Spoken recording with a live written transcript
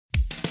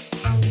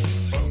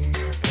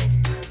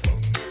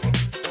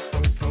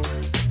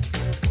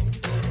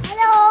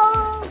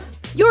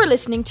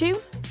listening to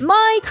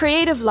My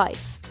Creative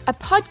Life, a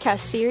podcast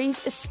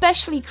series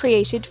especially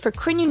created for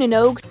Cruinniú na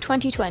nÓg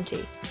 2020.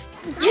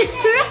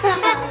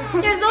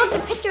 There's loads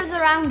of pictures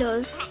around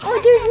us. Oh,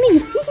 there's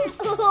me.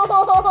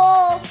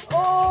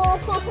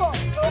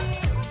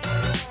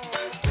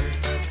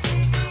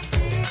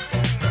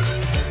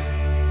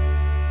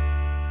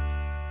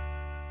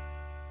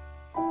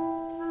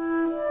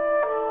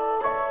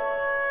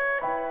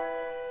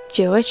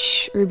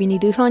 Joich Ruby ní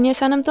dúchláine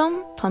sanam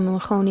dom, plan mo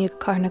chóní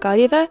carna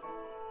galiva.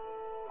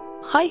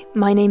 Hi,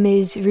 my name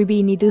is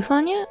Ruby ní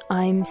dúchláine.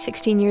 I'm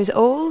 16 years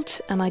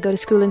old and I go to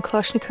school in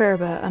Closh na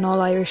Curba, an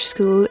all-Irish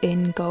school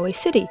in Galway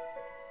City.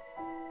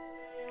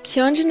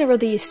 Ceann na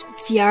rudí is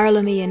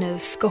fiarla míon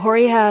of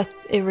gohoirithe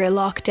I ri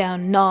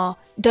lockdown ná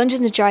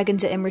Dungeons and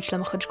Dragons at Imrich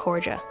le Chud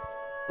Corja.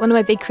 One of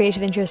my big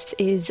creative interests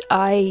is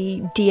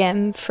I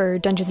DM for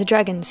Dungeons and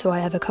Dragons, so I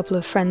have a couple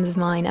of friends of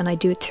mine and I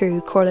do it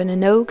through Corla na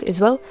nÓg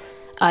as well.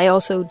 I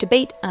also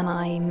debate and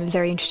I'm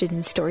very interested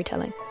in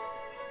storytelling.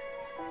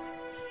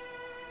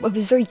 I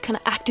was a very kind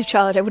of active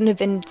child. I wouldn't have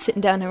been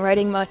sitting down and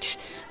writing much,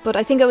 but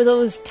I think I was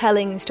always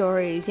telling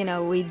stories. You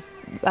know,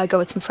 I'd go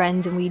with some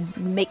friends and we'd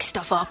make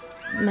stuff up,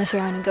 mess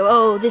around and go,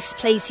 oh, this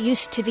place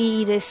used to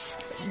be this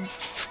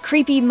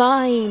creepy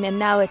mine and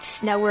now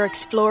we're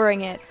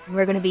exploring it.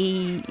 We're going to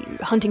be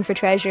hunting for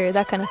treasure,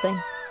 that kind of thing.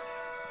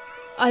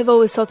 I've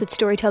always thought that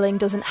storytelling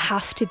doesn't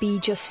have to be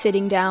just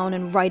sitting down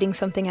and writing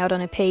something out on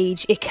a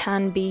page. It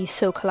can be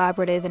so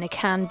collaborative and it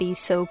can be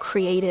so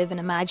creative and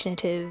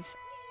imaginative.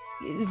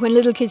 When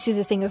little kids do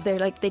the thing of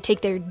they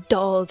take their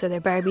dolls or their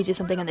Barbies or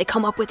something and they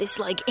come up with this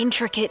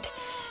intricate,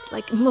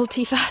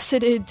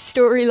 multifaceted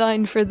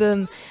storyline for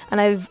them, and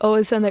I've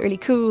always found that really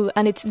cool,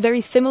 and it's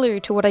very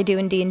similar to what I do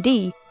in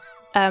D&D.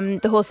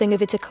 The whole thing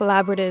of it's a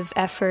collaborative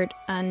effort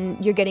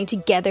and you're getting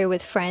together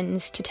with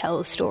friends to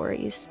tell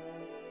stories.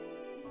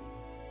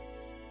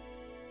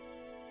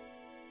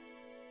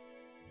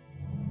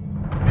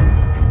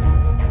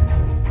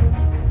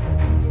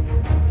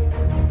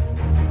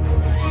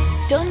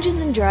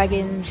 Dungeons and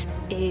Dragons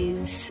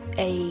is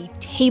a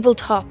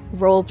tabletop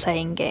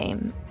role-playing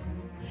game.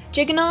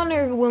 Jiganon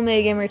or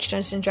Wumig Imrich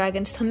Dungeons and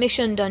Dragons to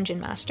Mission Dungeon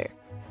Master.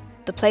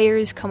 The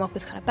players come up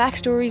with kind of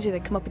backstories or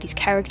they come up with these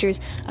characters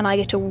and I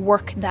get to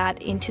work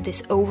that into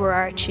this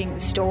overarching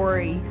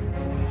story.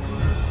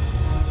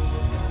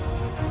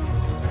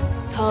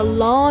 Tá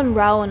lán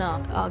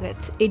rána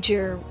agat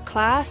idir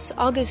class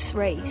agus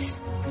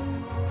race.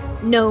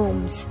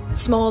 Gnomes,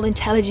 small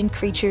intelligent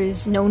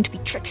creatures known to be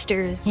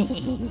tricksters,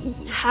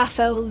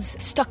 half-elves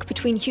stuck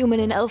between human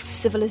and elf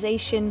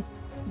civilization,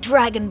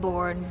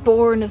 dragonborn,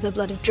 born of the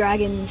blood of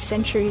dragons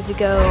centuries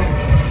ago.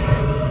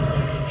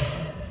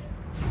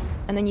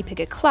 And then you pick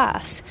a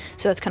class,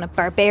 so that's kind of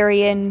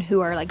barbarian,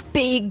 who are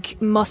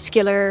big,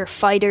 muscular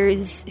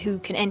fighters who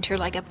can enter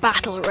a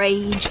battle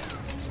rage.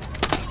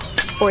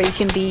 Or you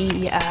can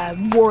be a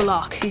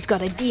warlock who's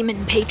got a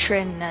demon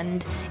patron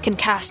and can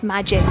cast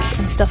magic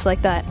and stuff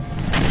like that.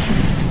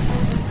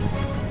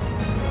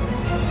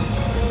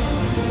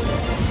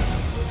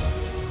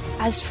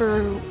 As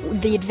for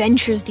the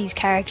adventures these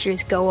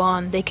characters go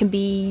on, they can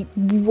be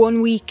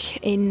 1 week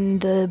in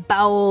the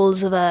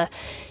bowels of a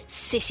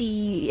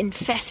city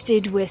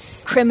infested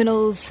with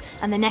criminals,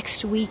 and the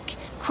next week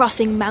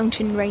crossing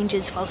mountain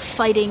ranges while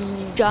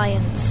fighting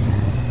giants.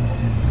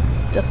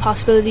 The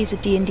possibilities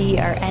with D&D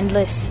are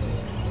endless.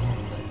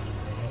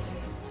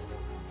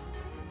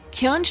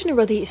 Ceann na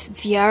rudí is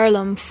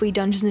bhearlam faoi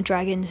Dungeons and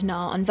Dragons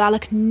ná an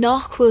bhealach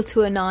nachhfuil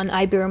tú anán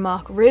oibre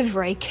amach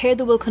rivre céir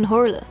do bhfuil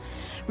conthorla,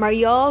 mar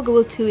gheall go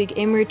bhfuil tú ag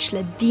imrich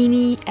le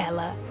daoine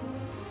eile.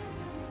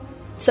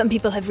 Some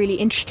people have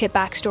really intricate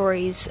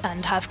backstories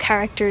and have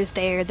characters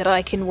there that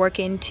I can work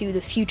into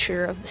the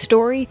future of the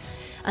story,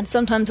 and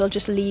sometimes I'll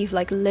just leave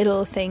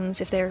little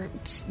things if they're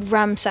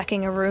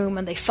ransacking a room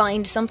and they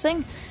find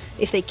something.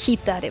 If they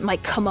keep that, it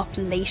might come up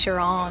later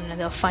on and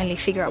they'll finally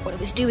figure out what it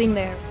was doing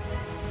there.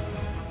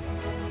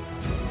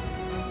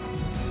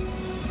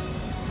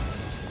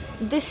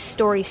 This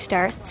story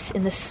starts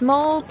in the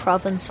small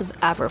province of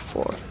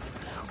Aberforth,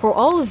 where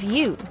all of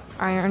you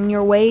are on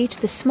your way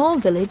to the small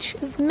village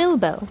of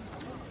Millbell.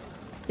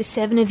 The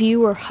 7 of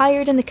you were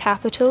hired in the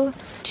capital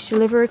to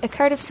deliver a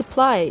cart of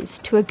supplies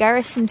to a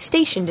garrison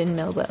stationed in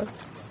Millbell.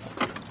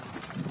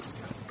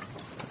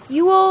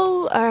 You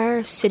all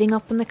are sitting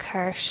up in the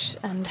cart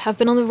and have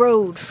been on the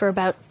road for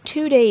about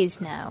 2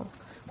 days now,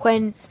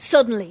 when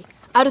suddenly,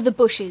 out of the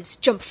bushes,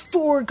 jump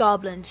 4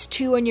 goblins,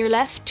 2 on your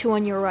left, 2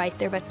 on your right.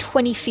 They're about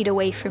 20 feet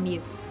away from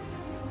you.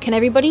 Can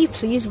everybody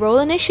please roll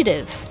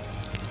initiative?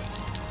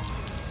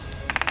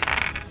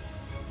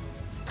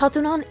 Tá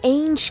tú ná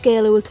aon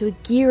scéal bhfuil tú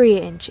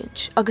géirí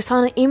inchint, agus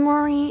tá na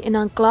imóí in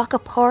an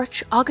ghlacha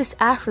páirt agus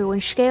ahrú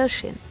an scéal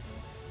sin.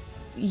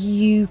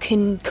 You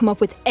can come up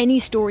with any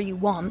story you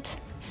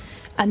want,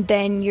 and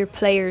then your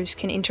players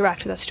can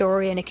interact with that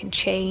story and it can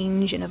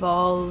change and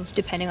evolve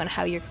depending on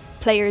how your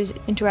players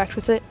interact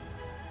with it.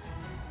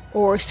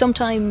 Or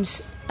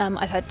sometimes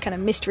I've had kind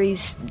of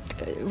mysteries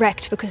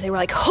wrecked because they were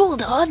like,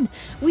 hold on,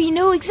 we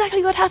know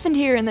exactly what happened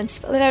here, and then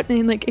spell it out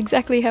in like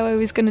exactly how I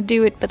was going to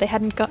do it, but they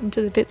hadn't gotten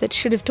to the bit that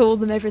should have told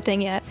them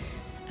everything yet,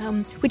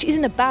 which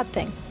isn't a bad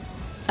thing.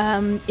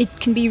 It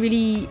can be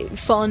really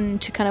fun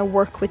to kind of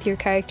work with your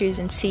characters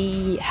and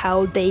see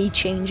how they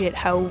change it,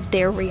 how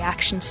their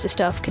reactions to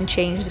stuff can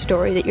change the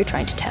story that you're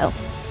trying to tell.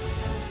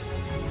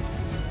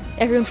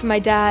 Everyone from my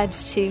dad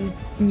to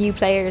new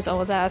players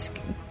always ask,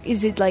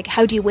 is it like,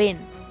 how do you win?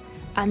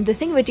 And the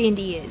thing about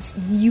D&D is,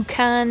 you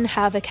can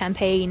have a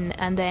campaign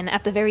and then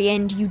at the very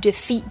end you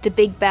defeat the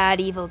big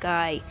bad evil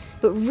guy,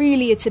 but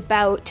really it's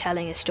about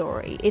telling a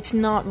story. It's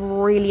not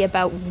really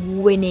about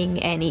winning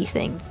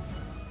anything.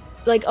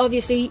 Like,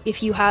 obviously,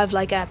 if you have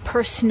like a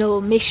personal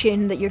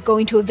mission that you're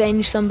going to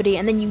avenge somebody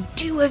and then you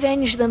do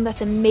avenge them,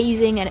 that's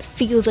amazing and it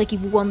feels like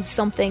you've won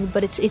something,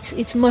 but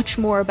it's much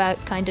more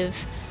about kind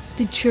of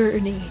the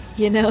journey,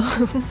 you know?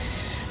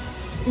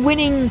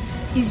 Winning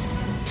is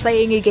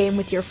playing a game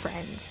with your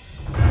friends.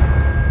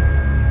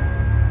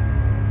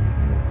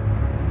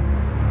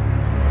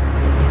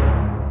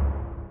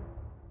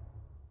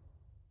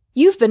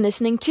 You've been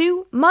listening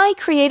to My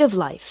Creative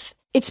Life.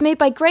 It's made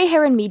by Grey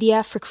Heron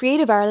Media for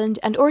Creative Ireland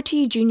and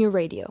RTE Junior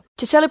Radio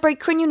to celebrate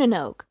Cruinniú na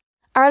nÓg,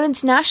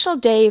 Ireland's National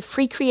Day of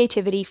Free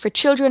Creativity for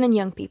Children and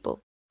Young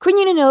People.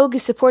 Cruinniú na nÓg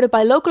is supported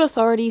by local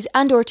authorities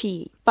and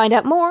RTE. Find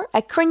out more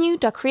at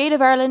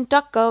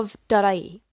cruinniú.creativeireland.gov.ie.